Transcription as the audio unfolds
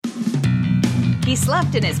He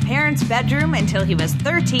slept in his parents' bedroom until he was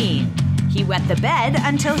 13. He wet the bed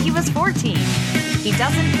until he was 14. He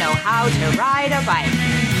doesn't know how to ride a bike.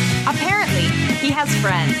 Apparently, he has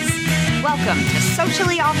friends. Welcome to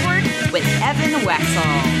Socially Awkward with Evan Wexell.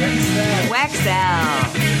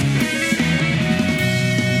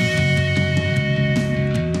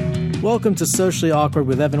 Welcome to Socially Awkward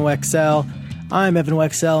with Evan Wexell. I'm Evan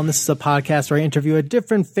Wexell, and this is a podcast where I interview a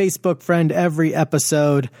different Facebook friend every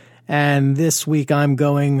episode. And this week I'm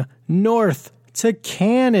going north to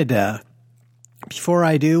Canada. Before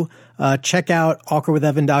I do, check out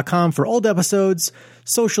awkwardwithevan.com for old episodes,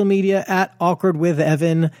 social media at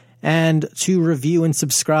awkwardwithevan, and to review and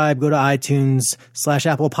subscribe, go to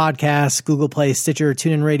iTunes/Apple Podcasts, Google Play, Stitcher,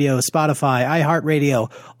 TuneIn Radio, Spotify, iHeartRadio,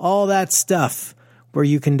 all that stuff where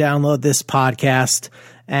you can download this podcast.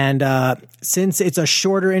 And since it's a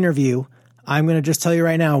shorter interview, I'm going to just tell you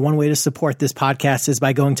right now, one way to support this podcast is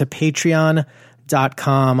by going to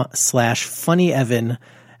patreon.com/funnyevan,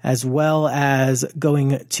 as well as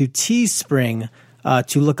going to Teespring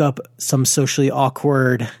to look up some socially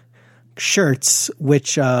awkward shirts,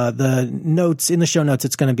 which the notes in the show notes,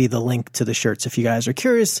 it's going to be the link to the shirts if you guys are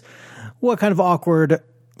curious what kind of awkward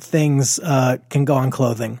things can go on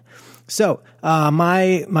clothing. So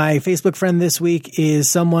my Facebook friend this week is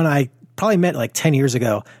someone I probably met like 10 years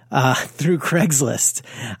ago through Craigslist.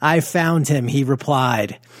 I found him. He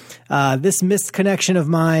replied. This missed connection of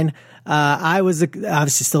mine, I was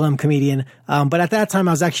obviously still am a comedian, but at that time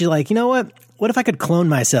I was actually like, you know what? What if I could clone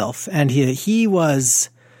myself? And he was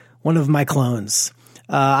one of my clones.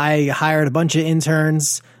 I hired a bunch of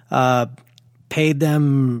interns, paid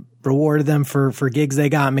them, rewarded them for gigs they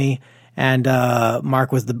got me, and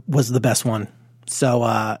Mark was the best one.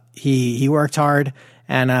 So he worked hard,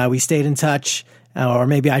 and we stayed in touch, or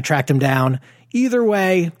maybe I tracked him down. Either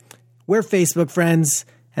way, we're Facebook friends,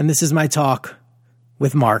 and this is my talk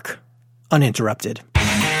with Mark, uninterrupted.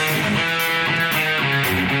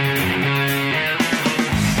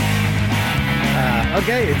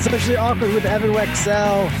 Okay, it's Socially Awkward with Evan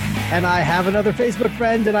Wexell, and I have another Facebook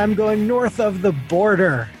friend, and I'm going north of the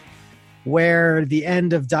border, where the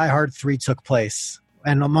end of Die Hard 3 took place,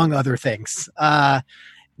 and among other things.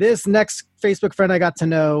 This next Facebook friend I got to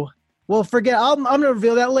know, well, forget, I'm going to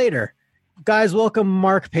reveal that later. Guys, welcome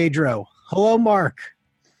Mark Pedro. Hello, Mark.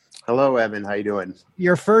 Hello, Evan. How you doing?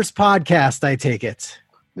 Your first podcast, I take it.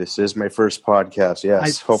 This is my first podcast,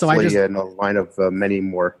 yes. Hopefully in a line of many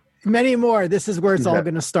more. Many more. This is where it's all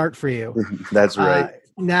going to start for you. That's right.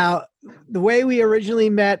 Now, the way we originally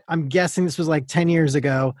met, I'm guessing this was like 10 years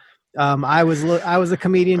ago. I was a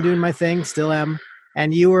comedian doing my thing, still am.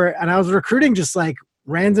 And I was recruiting just like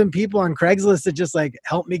random people on Craigslist to just like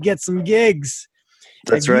help me get some gigs.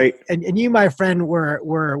 That's right. And you, my friend,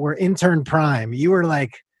 were intern prime. You were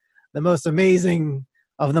like the most amazing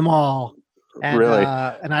of them all. And, really?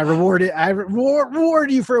 And I rewarded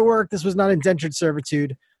you for work. This was not indentured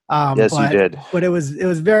servitude. Yes, you did. But I was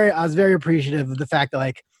very appreciative of the fact that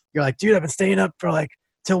like, you're like, dude, I've been staying up for like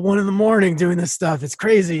till 1 a.m. doing this stuff. It's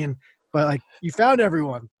crazy. But like you found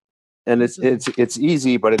everyone. And it's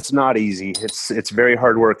easy, but it's not easy. It's very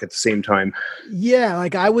hard work at the same time. Yeah.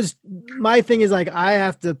 Like my thing is like, I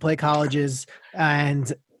have to play colleges,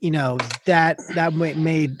 and you know, that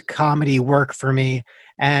made comedy work for me.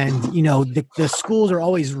 And, you know, the schools are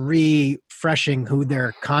always refreshing who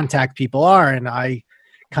their contact people are. And I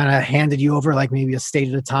kind of handed you over like maybe a state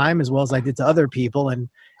at a time, as well as I did to other people.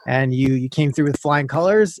 And you came through with flying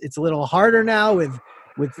colors. It's a little harder now with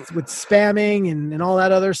spamming and all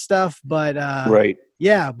that other stuff. But right.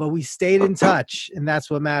 Yeah, but we stayed in touch, and that's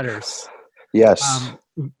what matters. Yes.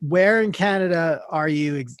 Where in Canada are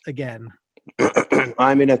you again?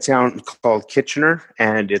 I'm in a town called Kitchener,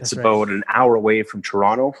 and it's about an hour away from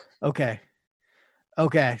Toronto. Okay.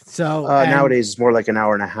 So nowadays it's more like an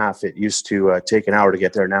hour and a half. It used to take an hour to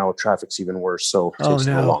get there. Now traffic's even worse, so it takes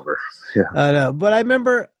no longer. Yeah. No, but I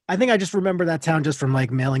think I just remember that town just from like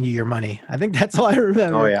mailing you your money. I think that's all I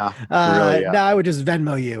remember. Oh yeah. Really, yeah. Now I would just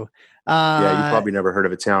Venmo you. Yeah, you probably never heard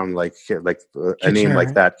of a town like a name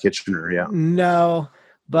like that, Kitchener. Yeah. No,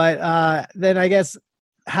 but then I guess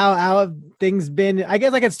how have things been? I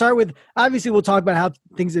guess I could start with, obviously we'll talk about how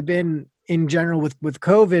things have been in general with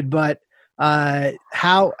COVID, but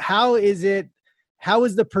how is it? How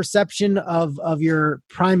is the perception of your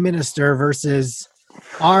prime minister versus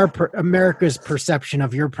America's perception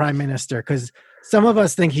of your prime minister? Because some of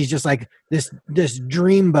us think he's just like this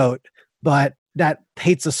dreamboat, but that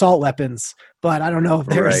hates assault weapons. But I don't know if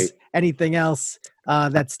there's anything else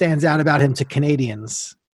that stands out about him to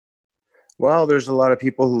Canadians. Well, there's a lot of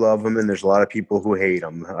people who love him, and there's a lot of people who hate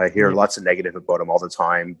him. I hear lots of negative about him all the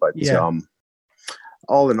time, but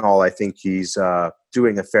all in all, I think he's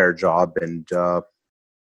doing a fair job, and I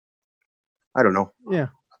don't know. Yeah.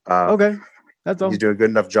 Okay, that's all. He's doing a good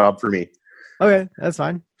enough job for me. Okay, that's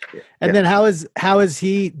fine. And then how is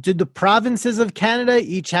he? Did the provinces of Canada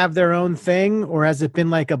each have their own thing, or has it been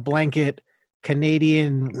like a blanket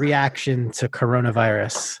Canadian reaction to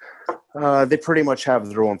coronavirus? They pretty much have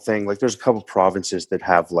their own thing. Like there's a couple provinces that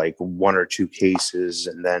have like 1 or 2 cases,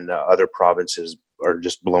 and then other provinces are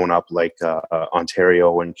just blown up, like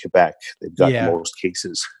Ontario and Quebec. They've got most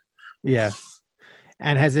cases. Yeah.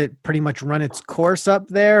 And has it pretty much run its course up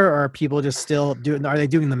there, or are people just still doing? Are they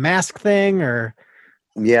doing the mask thing, or?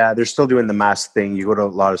 Yeah, they're still doing the mask thing. You go to a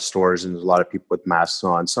lot of stores, and there's a lot of people with masks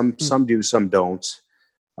on. Some do, some don't.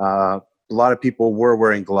 A lot of people were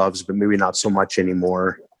wearing gloves, but maybe not so much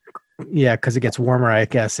anymore. Yeah, because it gets warmer, I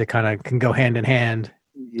guess. It kind of can go hand in hand.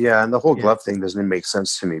 Yeah, and the whole glove thing doesn't make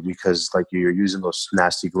sense to me, because like you're using those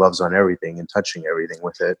nasty gloves on everything and touching everything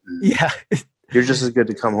with it. Yeah. You're just as good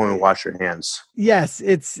to come home and wash your hands. Yes,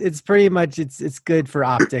 it's pretty much it's good for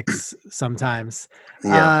optics sometimes.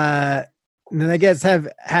 Yeah. And then I guess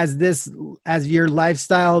has your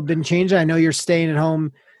lifestyle been changing? I know you're staying at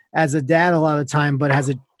home as a dad a lot of the time, but has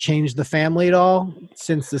it changed the family at all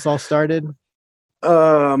since this all started?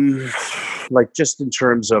 Like just in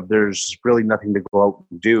terms of there's really nothing to go out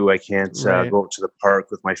and do. I can't go out to the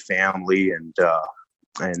park with my family and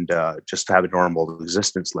just have a normal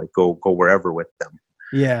existence, like go wherever with them.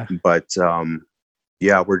 Yeah. But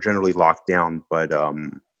we're generally locked down, but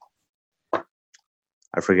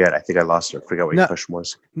I forget. I think I lost it. I forgot what your question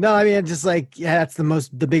was. No, I mean, just like, that's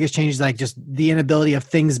the biggest change is like just the inability of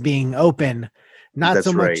things being open. Not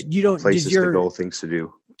so much. You don't places to go, things to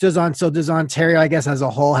do. Does Ontario, I guess, as a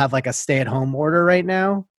whole have like a stay-at-home order right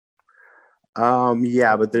now?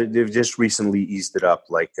 Yeah, but they've just recently eased it up.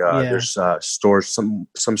 Like there's stores.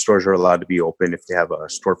 Some stores are allowed to be open if they have a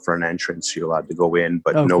storefront entrance. You're allowed to go in,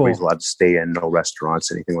 but nobody's allowed to stay in. No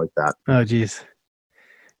restaurants, anything like that. Oh, geez.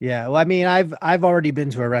 Yeah, well, I mean, I've already been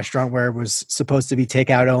to a restaurant where it was supposed to be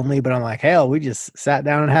takeout only, but I'm like, hell, we just sat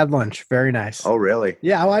down and had lunch. Very nice. Oh, really?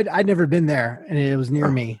 Yeah, well, I'd never been there, and it was near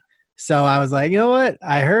me. So I was like, you know what?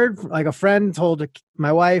 I heard like a friend told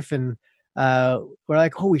my wife, and we're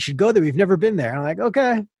like, oh, we should go there. We've never been there. And I'm like,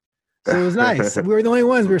 okay. So it was nice. We were the only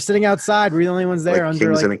ones. We were sitting outside. We were the only ones there. Like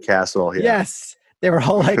kings in a castle. Yeah. Yes. They were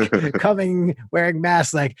all like coming, wearing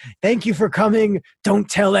masks, like, thank you for coming. Don't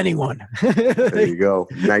tell anyone. There you go.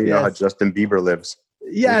 Now you know how Justin Bieber lives.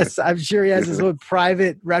 Yes, I'm sure he has his own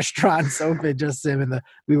private restaurants open. Just him and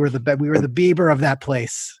we were the Bieber of that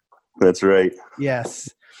place. That's right. Yes.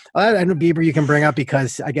 I know Bieber you can bring up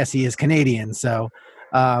because I guess he is Canadian. So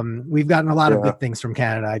we've gotten a lot of good things from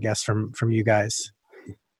Canada, I guess, from you guys.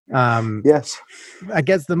 Yes. I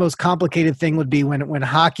guess the most complicated thing would be when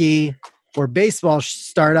hockey or baseball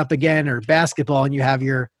start up again, or basketball, and you have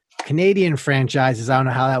your Canadian franchises. I don't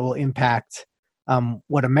know how that will impact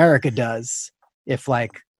what America does if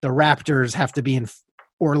like the Raptors have to be in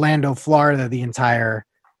Orlando, Florida, the entire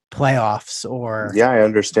playoffs. Or I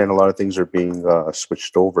understand a lot of things are being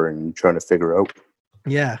switched over and trying to figure out.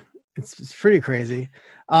 Yeah, it's pretty crazy.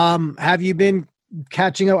 Have you been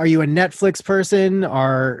catching up? Are you a Netflix person?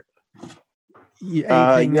 Or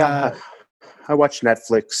anything? I watch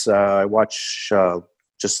Netflix. I watch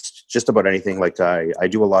just about anything. Like I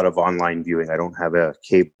do a lot of online viewing. I don't have a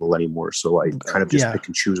cable anymore, so I kind of just pick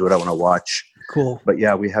and choose what I want to watch. Cool. But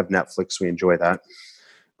yeah, we have Netflix. We enjoy that.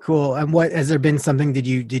 Cool. And what has there been something? Did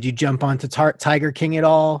you jump onto Tiger King at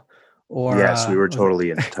all? Or yes, we were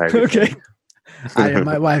totally into Tiger King.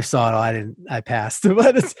 My wife saw it all. I passed,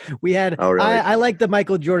 but we had. Oh, really? I like the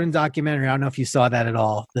Michael Jordan documentary. I don't know if you saw that at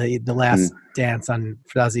all. The Last Dance that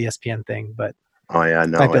was the ESPN thing, but no, I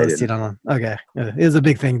didn't. See it online. Okay, it was a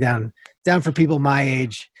big thing down for people my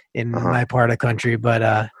age in my part of the country.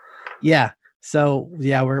 But so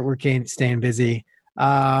we're staying busy.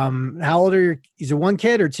 How old are is there one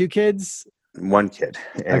kid or two kids? One kid,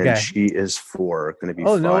 and she is 4, going to be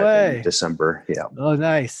 5 in December. Yeah. Oh,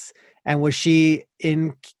 nice. And was she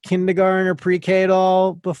in kindergarten or pre-K at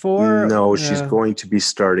all before? No, she's going to be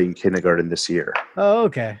starting kindergarten this year. Oh,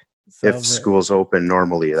 okay. So if school's open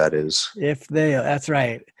normally, that is. That's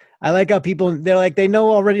right. I like how they're like, they know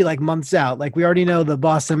already like months out. Like we already know the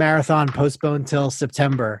Boston Marathon postponed till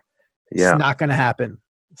September. Yeah. It's not going to happen.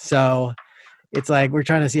 So it's like, we're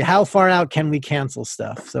trying to see how far out can we cancel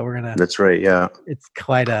stuff. So we're going to. That's right. Yeah. It's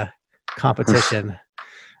quite a competition.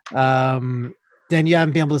 Then you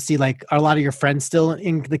haven't been able to see, like, are a lot of your friends still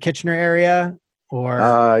in the Kitchener area? Or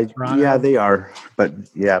yeah, they are, but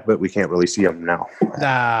we can't really see them now,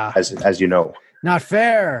 as you know. Not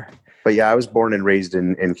fair. But yeah, I was born and raised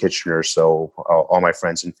in Kitchener, so all my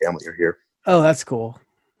friends and family are here. Oh, that's cool.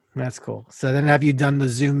 That's cool. So then have you done the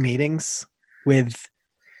Zoom meetings with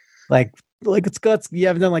like let's go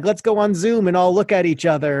on Zoom and all look at each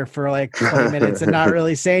other for like 20 minutes and not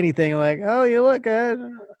really say anything, like, oh, you look good.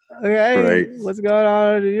 Okay. Right. What's going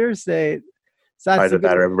on in your state? So either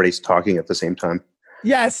that or everybody's talking at the same time.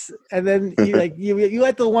 Yes. And then you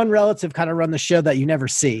let the one relative kind of run the show that you never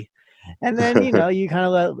see. And then, you kind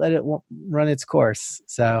of let it run its course.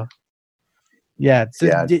 So yeah.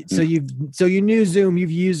 So you knew Zoom, you've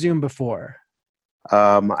used Zoom before.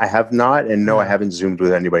 I have not, and no, I haven't Zoomed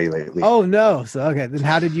with anybody lately. Oh no! So okay, then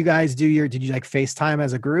how did you guys do did you like FaceTime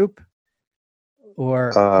as a group,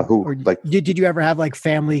 or did you ever have like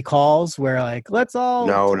family calls where like let's all?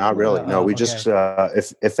 No, not really. No, we just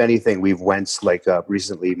if anything, we've went like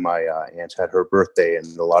recently. My aunt had her birthday, and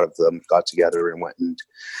a lot of them got together and went and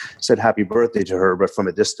said happy birthday to her, but from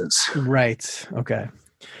a distance. Right. Okay.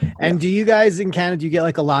 And do you guys in Canada, do you get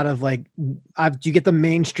like a lot of like, do you get the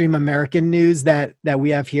mainstream American news that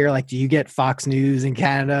we have here? Like, do you get Fox News in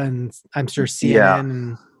Canada and I'm sure CNN? Yeah,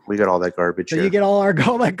 and we get all that garbage. So you get all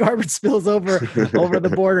that garbage spills over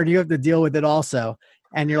the border and you have to deal with it also.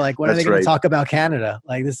 And you're like, when are they going to talk about Canada?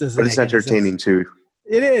 Like this is, but it's entertaining too.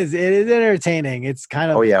 It is entertaining. It's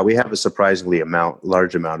kind of, oh yeah. We have a surprisingly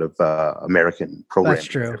large amount of American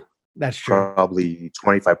programming. That's true. Probably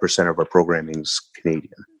 25% of our programming is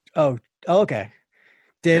Canadian. Oh, okay.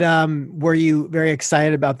 Were you very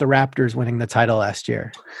excited about the Raptors winning the title last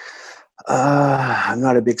year? I'm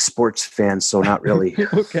not a big sports fan, so not really.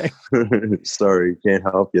 Okay. Sorry, can't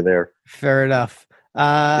help you there. Fair enough.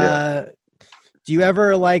 Do you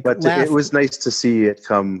ever But it was nice to see it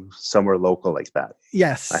come somewhere local like that.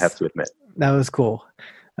 Yes. I have to admit. That was cool.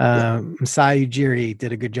 Masai Ujiri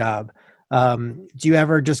did a good job. Do you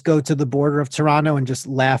ever just go to the border of Toronto and just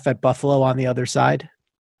laugh at Buffalo on the other side?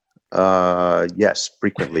 Yes,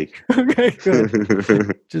 frequently. Okay,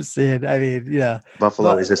 good. Just saying. I mean, yeah.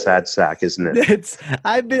 Buffalo is a sad sack, isn't it?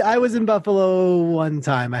 I was in Buffalo one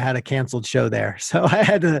time. I had a canceled show there, so I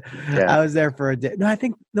had to. Yeah. I was there for a day. I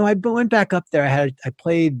went back up there. I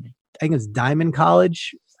played. I think it was Diamond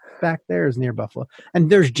College back there. It was near Buffalo, and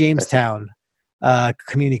there's Jamestown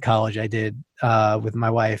Community College. I did with my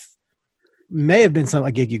wife. May have been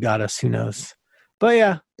a gig you got us. Who knows? But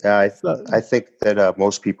yeah. Yeah, I think that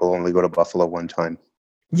most people only go to Buffalo one time.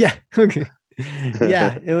 Yeah. Okay.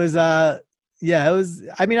 Yeah, it was. It was.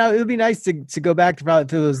 I mean, it would be nice to go back to probably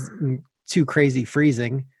if it was too crazy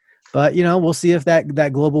freezing, but we'll see if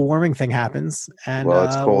that global warming thing happens. And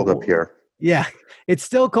it's cold up here. Yeah, it's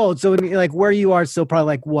still cold. So like where you are, still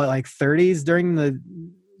probably like 30s during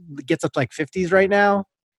it gets up to like 50s right now.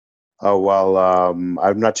 Oh, well,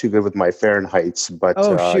 I'm not too good with my Fahrenheit, but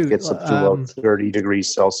it gets up to about 30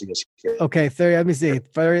 degrees Celsius. Okay, 30. Let me see.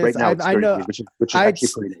 Right now, I know. Which is actually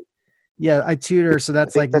pretty nice. Yeah, I tutor, so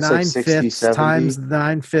that's like 9/5 times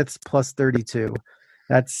 9/5 plus 32.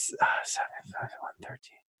 That's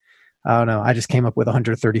 113. I don't know. I just came up with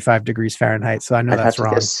 135 degrees Fahrenheit, so I know that's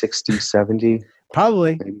wrong. 60, 70.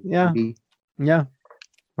 Probably. Yeah. Yeah.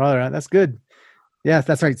 Probably right. That's good. Yeah,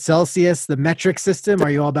 that's right. Celsius, the metric system.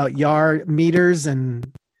 Are you all about yard meters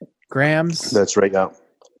and grams? That's right. Yeah.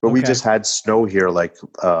 But we just had snow here like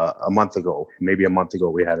a month ago. Maybe a month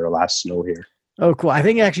ago we had our last snow here. Oh, cool. I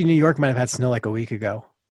think actually New York might have had snow like a week ago.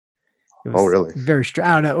 Oh, really? Very strange.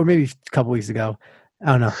 I don't know. Or maybe a couple weeks ago.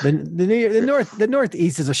 I don't know. The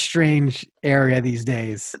Northeast is a strange area these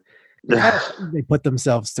days. They put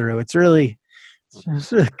themselves through. It's really...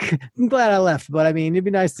 I'm glad I left, but I mean, it'd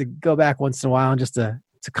be nice to go back once in a while and just to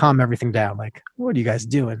calm everything down. Like, what are you guys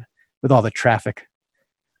doing with all the traffic?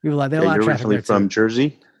 You're originally from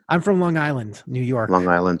Jersey? I'm from Long Island, New York. Long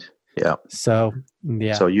Island, yeah. So,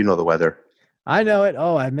 yeah. So you know the weather. I know it.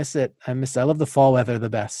 Oh, I miss it. I love the fall weather the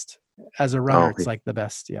best. As a runner, it's like the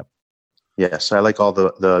best. Yep. Yes, I like all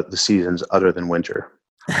the seasons other than winter.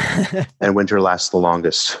 And winter lasts the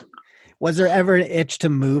longest. Was there ever an itch to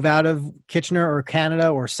move out of Kitchener or Canada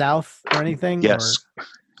or South or anything? Yes.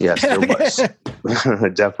 Yes, there was.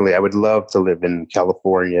 Definitely. I would love to live in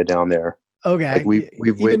California down there. Okay. Like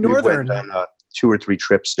we've went on 2 or 3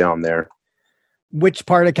 trips down there. Which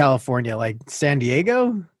part of California? Like San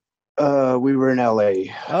Diego? We were in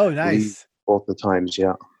LA. Oh, nice. Both the times,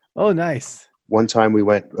 yeah. Oh, nice. One time we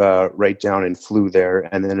went right down and flew there,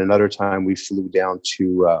 and then another time we flew down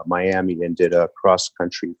to Miami and did a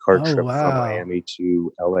cross-country car trip from Miami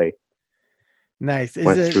to LA. Nice.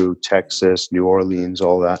 Went through Texas, New Orleans,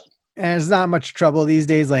 all that. And it's not much trouble these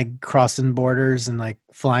days, like crossing borders and like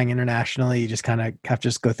flying internationally. You just kind of have to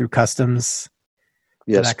just go through customs.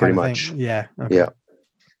 Yes, pretty much. Yeah. Okay. Yeah.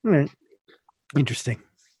 All right. Interesting.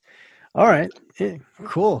 All right. Yeah,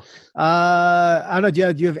 cool. I don't know.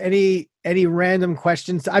 Do you have any random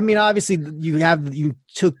questions? I mean, obviously you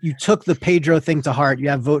took the Pedro thing to heart. You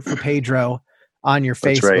have Vote for Pedro on your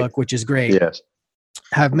Facebook, which is great. Yes.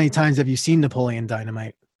 How many times have you seen Napoleon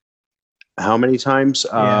Dynamite? How many times?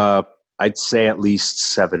 Yeah. I'd say at least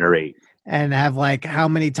 7 or 8. And how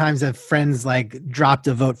many times have friends dropped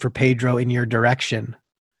a vote for Pedro in your direction?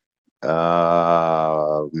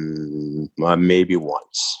 Maybe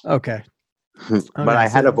once. Okay. But I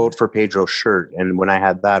had a Vote for Pedro shirt, and when I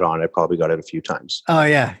had that on, I probably got it a few times. Oh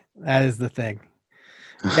yeah, that is the thing.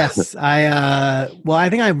 Yes, I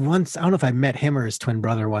think I don't know if I met him or his twin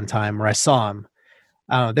brother one time, or I saw him.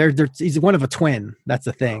 He's one of a twin. That's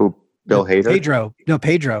the thing. Who, Bill Hader? Pedro. No,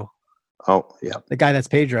 Pedro. Oh, yeah. The guy that's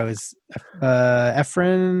Pedro is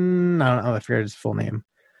Efren. I don't know. I forget his full name.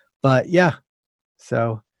 But yeah.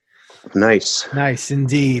 So. Nice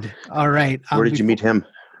Indeed. All right. Where did you meet him?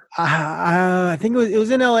 I think it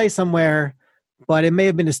was in LA somewhere, but it may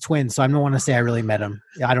have been his twin. So I don't want to say I really met him.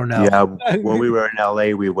 I don't know. Yeah. When we were in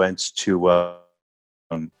LA, we went to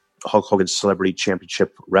Hulk Hogan Celebrity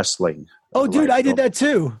Championship Wrestling. Oh, dude, I did that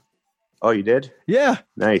too. Oh, you did? Yeah.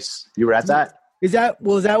 Nice. You were at that? Is that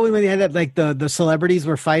when they had that the celebrities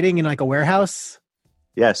were fighting in a warehouse?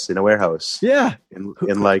 Yes, in a warehouse. Yeah. In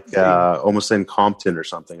almost in Compton or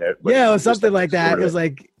something. Yeah, it was something like that. It was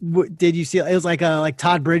did you see it was like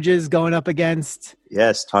Todd Bridges going up against?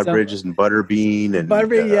 Yes, Todd Bridges and Butterbean and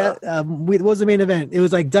Butterbean, yeah. What was the main event? It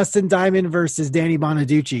was Dustin Diamond versus Danny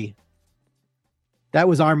Bonaducci. That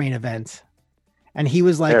was our main event. And he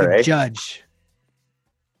was a judge.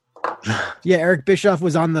 Yeah, Eric Bischoff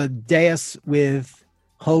was on the dais with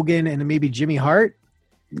Hogan and maybe Jimmy Hart.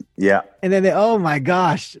 Yeah. And then oh my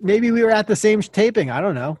gosh, maybe we were at the same taping. I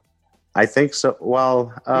don't know. I think so.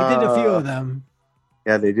 Well, they did a few of them.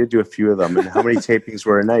 Yeah, they did do a few of them. And how many tapings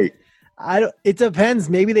were a night? It depends.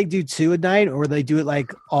 Maybe they do 2 a night, or they do it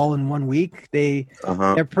all in 1 week. They're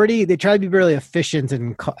pretty. They try to be really efficient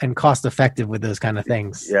and cost effective with those kind of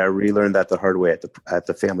things. Yeah, I relearned that the hard way at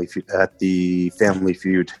the Family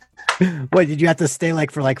Feud. What, did you have to stay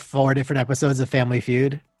for 4 different episodes of Family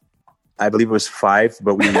Feud? I believe it was 5,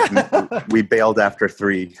 but we bailed after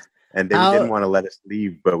 3, and they didn't want to let us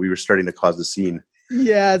leave, but we were starting to cause a scene.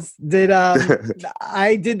 Yes,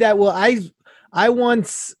 I did that? Well, I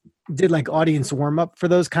once did audience warm up for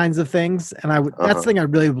those kinds of things, and that's the thing I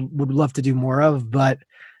really would love to do more of. But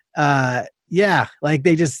yeah,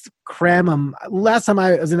 they just cram them. Last time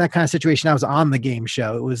I was in that kind of situation, I was on the game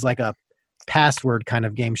show. It was a password kind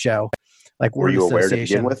of game show, were you aware to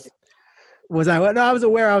begin with? Was I? No, I was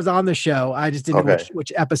aware I was on the show. I just didn't know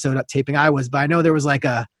which episode of taping I was, but I know there was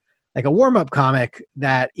a warm up comic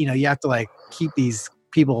that you have to keep these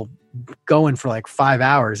people going for 5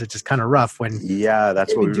 hours. It's just kind of rough when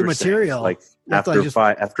that's what we do were material. Saying.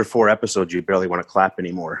 After 4 episodes, you barely want to clap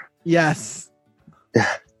anymore. Yes,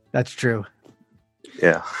 that's true.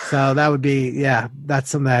 Yeah. So that would be that's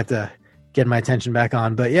something I have to get my attention back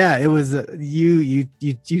on. But yeah, it was you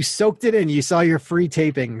soaked it in. You saw your free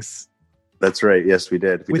tapings. That's right. Yes, we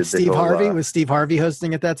did. With Steve Harvey? Was Steve Harvey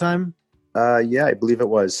hosting at that time? Yeah, I believe it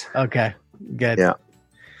was. Okay, good. Yeah.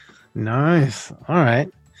 Nice. All right.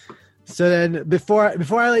 So then before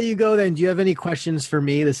I let you go, then, do you have any questions for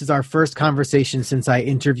me? This is our first conversation since I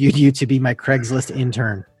interviewed you to be my Craigslist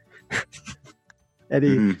intern.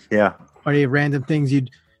 Any random things you'd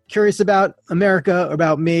curious about America, or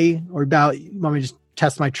about me, or about, you want me to just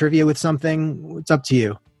test my trivia with something? It's up to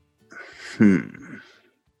you.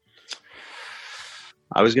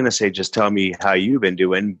 I was going to say, just tell me how you've been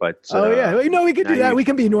doing, but... we could do that. We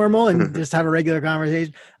can be normal and just have a regular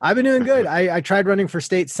conversation. I've been doing good. I tried running for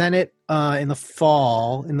state senate in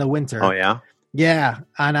the winter. Oh, yeah? Yeah,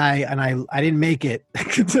 and I didn't make it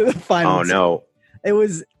to the final. Oh, no. It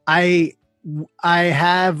was... I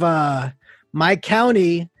have... my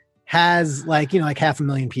county has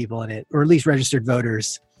 500,000 people in it, or at least registered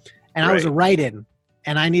voters. And I was a write-in.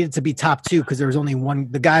 And I needed to be top 2 because there was only one.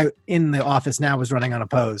 The guy in the office now was running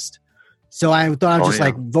unopposed. So I thought I'd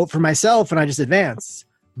just vote for myself, and I just advanced.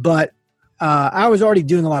 But I was already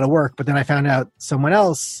doing a lot of work. But then I found out someone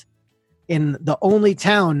else in the only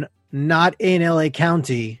town not in LA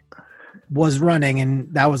County was running.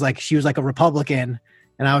 And that was she was a Republican,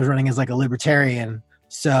 and I was running as a libertarian.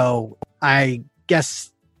 So I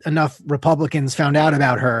guess enough Republicans found out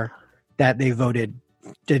about her that they wrote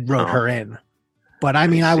her in. But I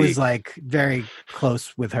mean, I was very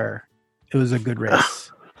close with her. It was a good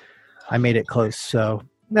race. I made it close, so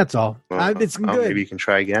that's all. It's good. Maybe you can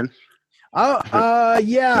try again.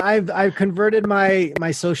 Yeah, I've converted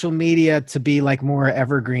my social media to be like more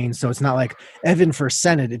evergreen, so it's not like Evan for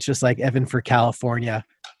Senate. It's just like Evan for California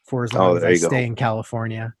for as long as I stay in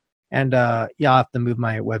California. And yeah, I'll have to move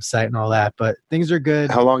my website and all that, but things are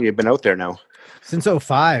good. How long have you been out there now? Since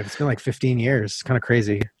 2005. It's been like 15 years. Kind of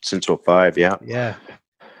crazy. Since 2005, yeah. Yeah.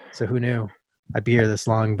 So who knew I'd be here this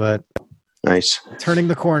long, but nice. Turning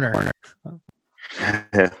the corner.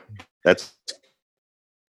 That's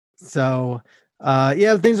so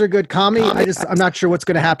yeah, things are good. Comedy, I'm not sure what's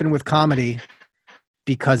going to happen with comedy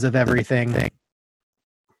because of everything.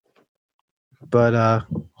 But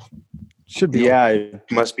should be. Yeah,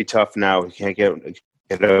 it must be tough now. You can't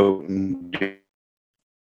get out.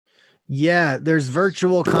 Yeah, there's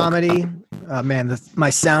virtual comedy. Man,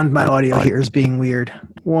 my audio here is being weird.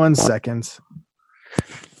 1 second.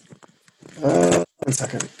 1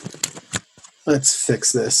 second. Let's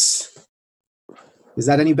fix this. Is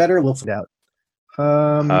that any better? We'll find out.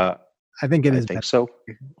 I think it is. I think so.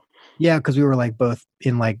 Yeah, because we were like both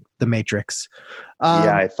in like the Matrix.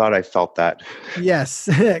 Yeah, I thought I felt that. Yes.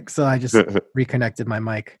 So I just reconnected my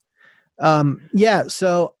mic. Yeah,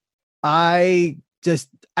 so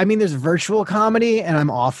there's virtual comedy and I'm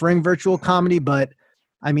offering virtual comedy, but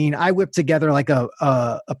I mean, I whipped together like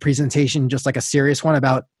a presentation, just like a serious one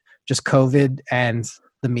about just COVID and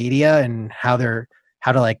the media and how to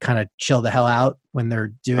like kind of chill the hell out when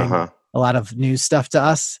they're doing a lot of news stuff to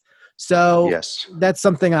us. So yes, that's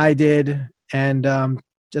something I did. And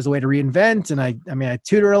as a way to reinvent. And I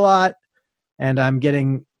tutor a lot and I'm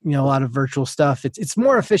getting, a lot of virtual stuff. It's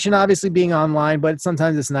more efficient, obviously, being online, but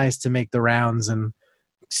sometimes it's nice to make the rounds and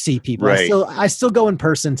see people. Right. I still go in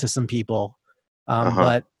person to some people.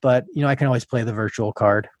 But I can always play the virtual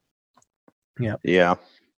card. Yeah. Yeah.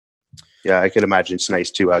 Yeah. I could imagine it's nice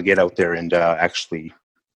to get out there and actually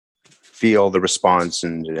feel the response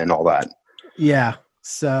and all that. Yeah.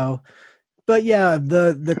 So, but yeah,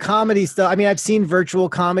 the comedy stuff. I mean, I've seen virtual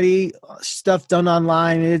comedy stuff done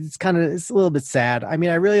online. It's a little bit sad. I mean,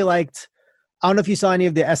 I really liked, I don't know if you saw any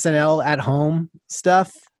of the SNL at home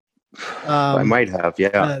stuff. I might have,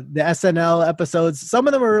 yeah. The SNL episodes, some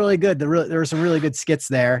of them were really good. There were some really good skits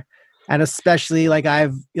there, and especially I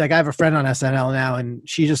have a friend on SNL now, and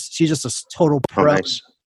she's just a total pro.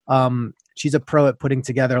 Oh, nice. She's a pro at putting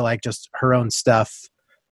together like just her own stuff,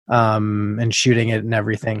 and shooting it and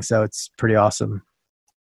everything. So it's pretty awesome.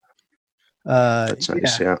 That's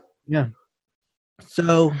nice, yeah. Yeah.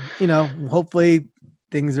 So hopefully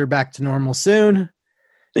things are back to normal soon.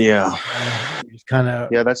 Yeah.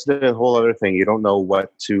 Yeah, that's the whole other thing. You don't know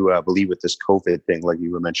what to believe with this COVID thing, like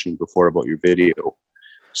you were mentioning before about your video.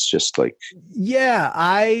 It's just like...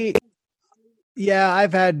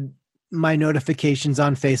 I've had my notifications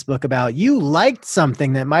on Facebook about you liked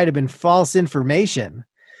something that might have been false information,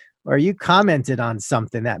 or you commented on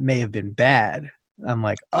something that may have been bad. I'm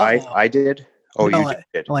like, oh. I did? Oh, no, you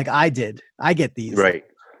did. Like, I did. I get these. Right.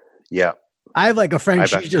 Yeah. I have like a friend,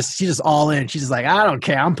 she's just all in. She's just like, I don't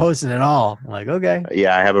care. I'm posting it all. I'm like, okay.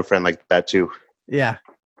 Yeah, I have a friend like that too. Yeah.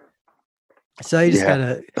 So you just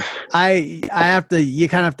gotta, I have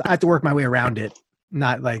to work my way around it.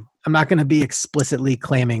 Not like, I'm not going to be explicitly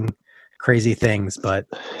claiming crazy things, but.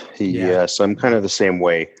 Yes, I'm kind of the same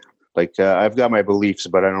way. Like, I've got my beliefs,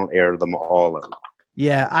 but I don't air them all out.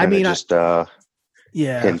 Yeah. I mean,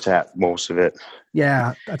 hint at most of it.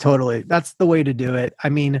 Yeah, totally. That's the way to do it. I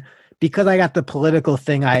mean, because I got the political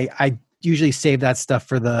thing, I usually save that stuff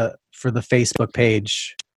for the Facebook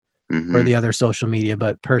page or the other social media.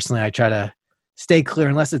 But personally, I try to stay clear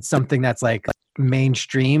unless it's something that's like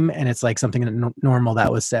mainstream and it's like something normal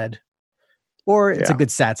that was said, or it's a good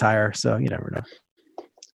satire. So you never know.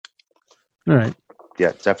 All right.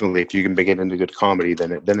 Yeah, definitely. If you can make it into good comedy,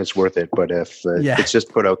 then it's worth it. But if it's just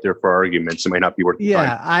put out there for arguments, it might not be worth the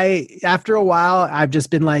time. After a while, I've just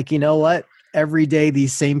been like, you know what? Every day,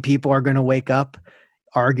 these same people are going to wake up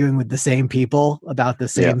arguing with the same people about the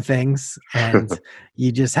same things. And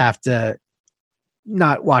you just have to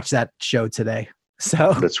not watch that show today.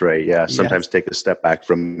 So that's right. Yeah. Sometimes take a step back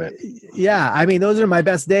from it. Yeah. I mean, those are my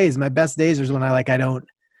best days. My best days is when I don't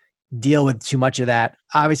deal with too much of that.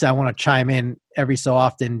 Obviously, I want to chime in every so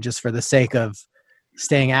often just for the sake of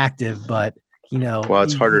staying active. But, well,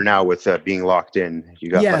 it's harder now with being locked in. You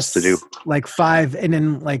got less to do. Like 5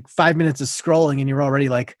 minutes of scrolling and you're already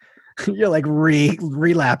like, you're like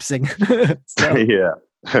relapsing. So, yeah.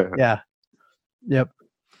 Yeah. Yep.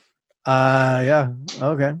 Yeah.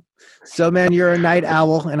 Okay. So, man, you're a night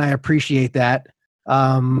owl and I appreciate that.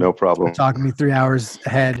 No problem. Talking me 3 hours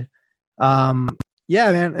ahead.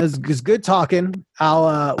 Yeah, man, it was good talking.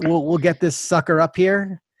 We'll get this sucker up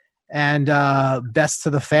here, and best to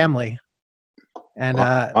the family. And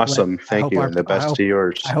awesome. Thank you. And the best to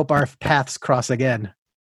yours. I hope our paths cross again.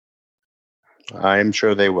 I'm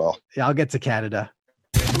sure they will. Yeah, I'll get to Canada.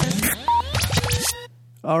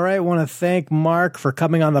 All right. I want to thank Mark for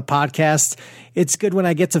coming on the podcast. It's good when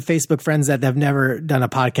I get to Facebook friends that have never done a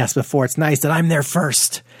podcast before. It's nice that I'm there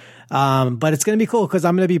first. But it's going to be cool because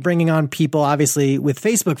I'm going to be bringing on people, obviously, with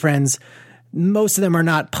Facebook friends. Most of them are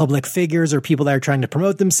not public figures or people that are trying to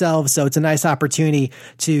promote themselves. So it's a nice opportunity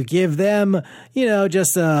to give them,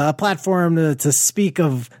 just a platform to speak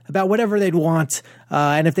about whatever they'd want.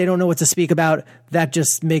 And if they don't know what to speak about, that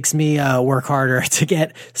just makes me work harder to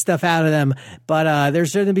get stuff out of them. But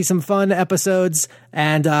there's going to be some fun episodes.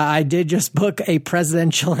 And I did just book a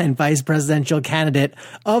presidential and vice presidential candidate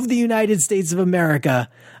of the United States of America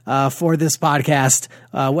for this podcast.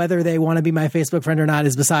 Whether they want to be my Facebook friend or not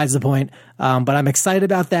is besides the point. But I'm excited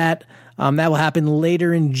about that. That will happen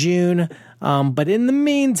later in June. But in the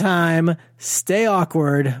meantime, stay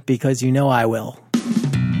awkward because I will.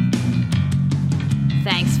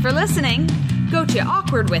 Thanks for listening. Go to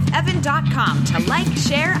awkwardwithevan.com to like,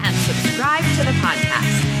 share, and subscribe to the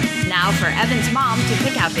podcast. Now for Evan's mom to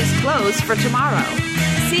pick out his clothes for tomorrow.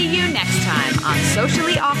 See you next time on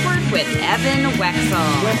Socially Awkward with Evan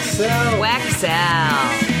Wecksell. Wecksell.